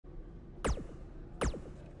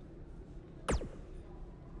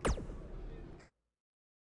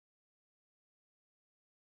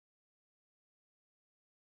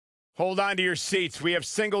Hold on to your seats. We have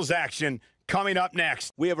singles action coming up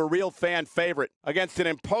next. We have a real fan favorite against an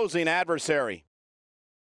imposing adversary.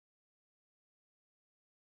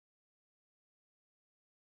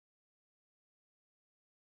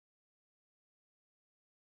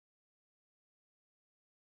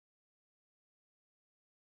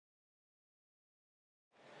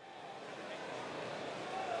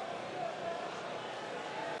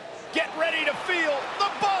 Get ready to feel the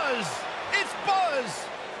buzz. It's Buzz.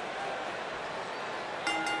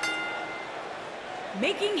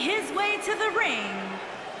 Making his way to the ring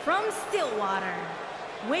from Stillwater,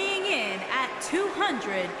 weighing in at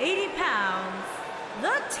 280 pounds,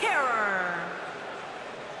 the Terror.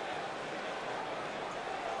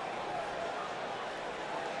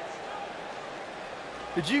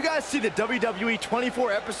 Did you guys see the WWE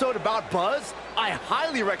 24 episode about Buzz? I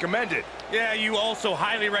highly recommend it. Yeah, you also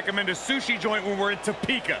highly recommend a sushi joint when we're in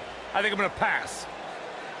Topeka. I think I'm gonna pass.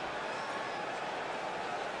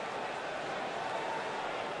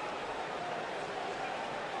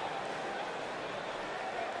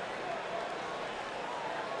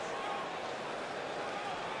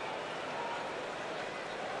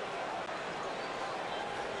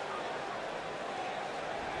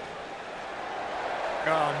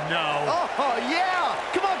 Oh, no. Oh, yeah!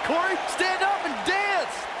 Come on, Corey, stand up and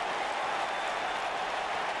dance!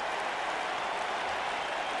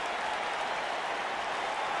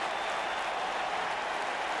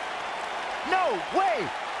 No way!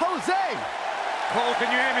 Jose! Cole,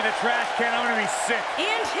 can you hand me the trash can? I'm gonna be sick.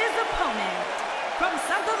 And his opponent from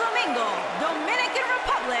Santo Domingo, Dominican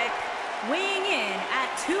Republic, weighing in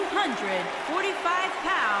at 245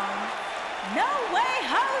 pounds, No Way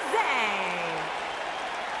Jose!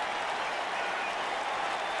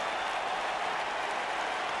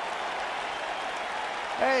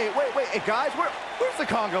 Hey, wait, hey, guys, where's the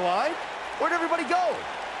conga line? Where'd everybody go?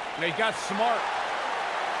 They got smart.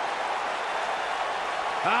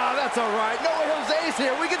 Ah, that's all right. No Way Jose's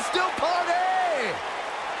here. We can still party!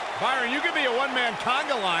 Byron, you could be a one-man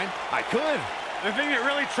conga line. I could. The thing that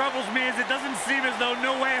really troubles me is it doesn't seem as though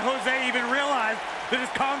No Way Jose even realized that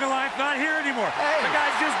his conga line's not here anymore. Hey. The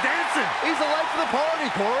guy's just dancing. He's the life of the party,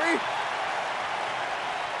 Corey.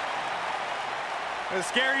 The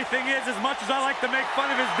scary thing is, as much as I like to make fun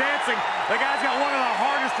of his dancing, the guy's got one of the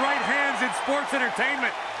hardest right hands in sports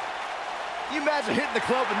entertainment. You imagine hitting the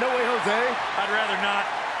club with No Way Jose? I'd rather not.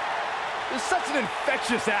 There's such an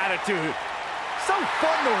infectious attitude. So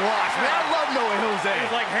fun to watch, man. I love No Way Jose.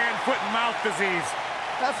 He's like hand, foot, and mouth disease.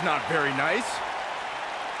 That's not very nice.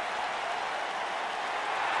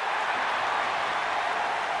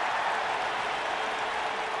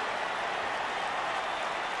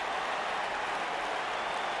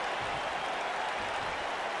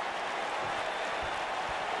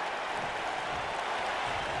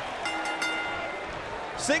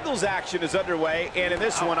 Singles action is underway, and in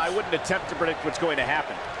this one, I wouldn't attempt to predict what's going to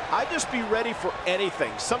happen. I'd just be ready for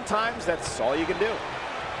anything. Sometimes that's all you can do.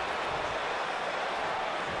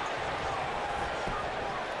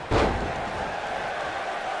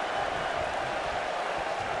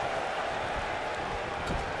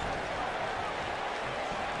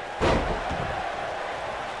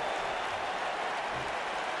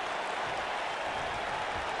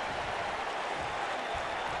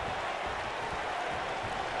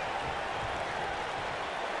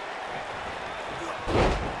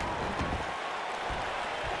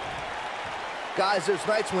 Guys, there's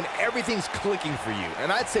nights when everything's clicking for you,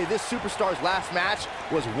 and I'd say this superstar's last match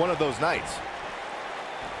was one of those nights.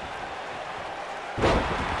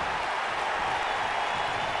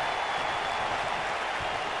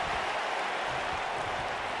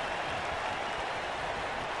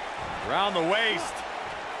 Around the waist.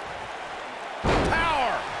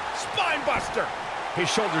 Power! Spine buster! His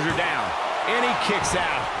shoulders are down, and he kicks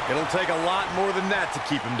out. It'll take a lot more than that to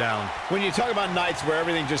keep him down. When you talk about nights where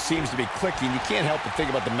everything just seems to be clicking, you can't help but think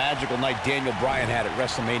about the magical night Daniel Bryan had at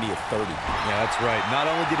WrestleMania 30. Yeah, that's right. Not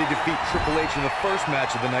only did he defeat Triple H in the first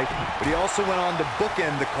match of the night, but he also went on to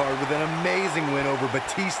bookend the card with an amazing win over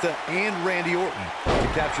Batista and Randy Orton to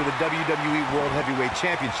capture the WWE World Heavyweight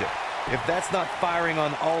Championship. If that's not firing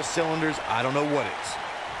on all cylinders, I don't know what is.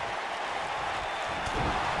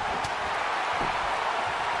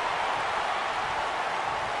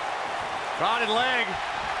 Rotted leg.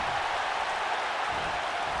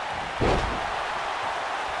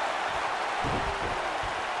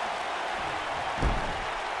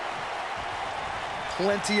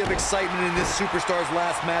 Plenty of excitement in this superstar's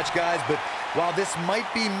last match, guys, but while this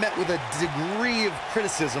might be met with a degree of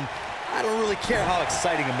criticism, I don't really care how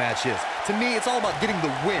exciting a match is. To me, it's all about getting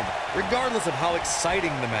the win, regardless of how exciting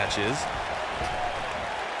the match is.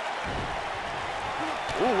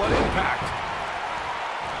 Ooh, what impact.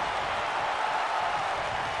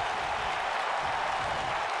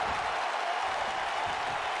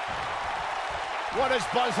 What does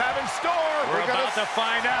Buzz have in store? We're about to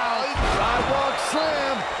find out. Sidewalk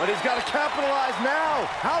slam, but he's got to capitalize now.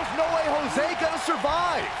 How's No Way Jose going to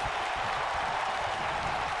survive?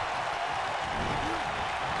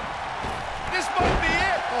 This might be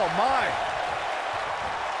it. Oh, my.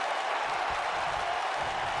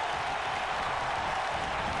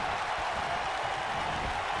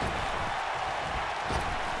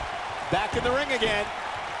 Back in the ring again.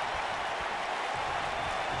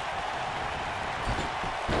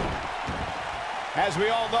 As we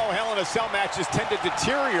all know, Hell in a Cell matches tend to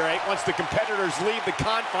deteriorate once the competitors leave the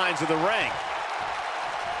confines of the ring.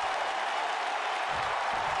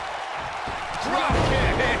 Drop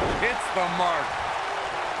kick. Hits the mark.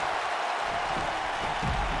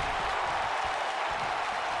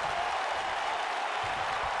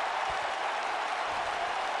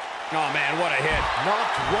 Oh, man, what a hit.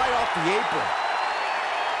 Knocked right off the apron.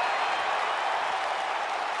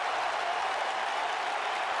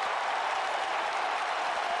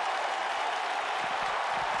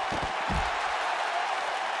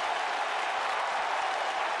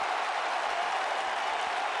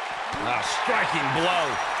 A striking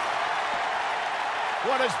blow.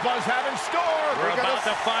 What does Buzz have in store? We're about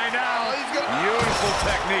to find out. Beautiful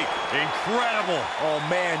technique. Incredible. Oh,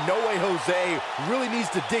 man, No Way Jose really needs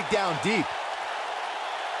to dig down deep.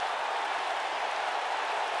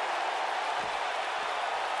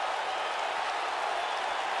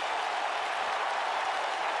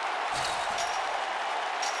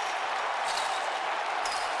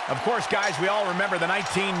 Of course, guys, we all remember the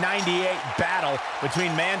 1998 battle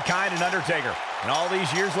between Mankind and Undertaker. And all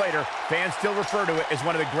these years later, fans still refer to it as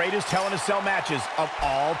one of the greatest Hell in a Cell matches of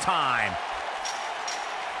all time.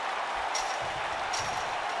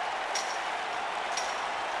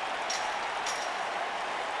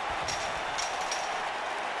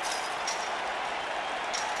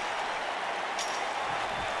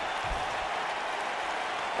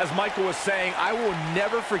 As Michael was saying, I will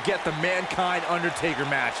never forget the Mankind-Undertaker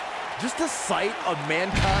match. Just the sight of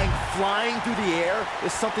Mankind flying through the air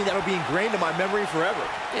is something that will be ingrained in my memory forever.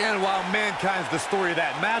 And while Mankind's the story of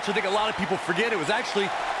that match, I think a lot of people forget it was actually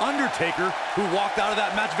Undertaker who walked out of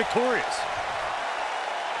that match victorious.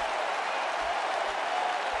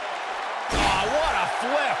 Oh, what a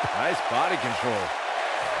flip! Nice body control.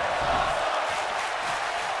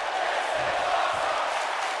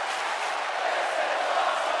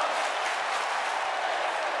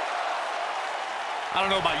 I don't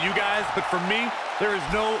know about you guys, but for me, there is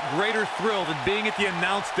no greater thrill than being at the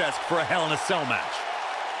announce desk for a Hell in a Cell match.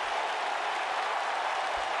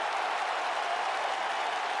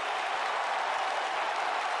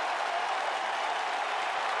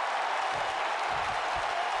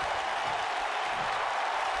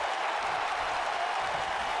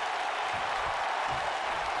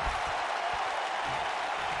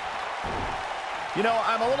 You know,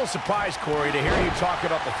 I'm a little surprised, Corey, to hear you talk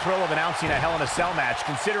about the thrill of announcing a Hell in a Cell match,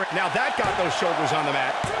 considering now that got those shoulders on the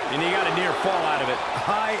mat, and you got a near fall out of it.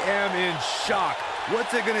 I am in shock.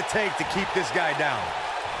 What's it going to take to keep this guy down?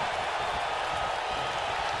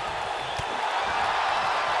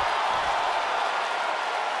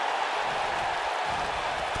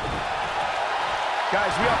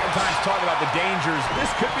 Guys, we oftentimes talk about the dangers.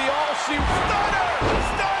 This could be all she... Stunner!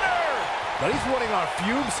 Stunner! But he's running on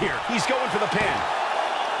fumes here. He's going for the pin.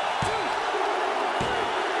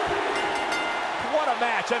 What a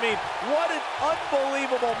match. I mean, what an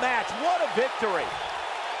unbelievable match. What a victory.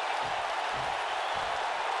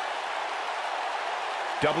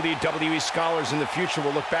 WWE scholars in the future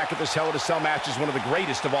will look back at this Hell in a Cell match as one of the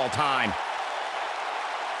greatest of all time.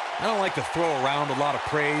 I don't like to throw around a lot of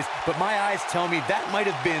praise, but my eyes tell me that might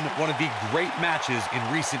have been one of the great matches in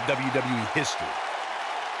recent WWE history.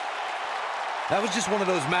 That was just one of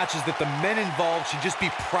those matches that the men involved should just be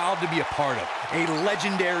proud to be a part of. A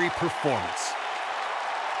legendary performance.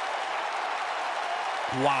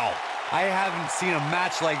 Wow. I haven't seen a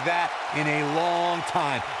match like that in a long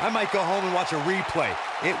time. I might go home and watch a replay.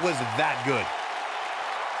 It was that good.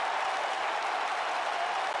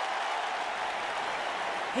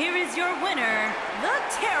 Here is your winner, The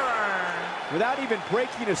Terror. Without even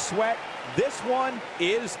breaking a sweat, this one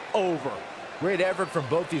is over. Great effort from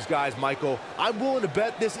both these guys, Michael. I'm willing to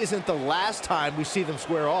bet this isn't the last time we see them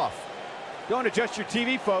square off. Don't adjust your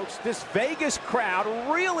TV, folks. This Vegas crowd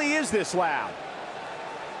really is this loud.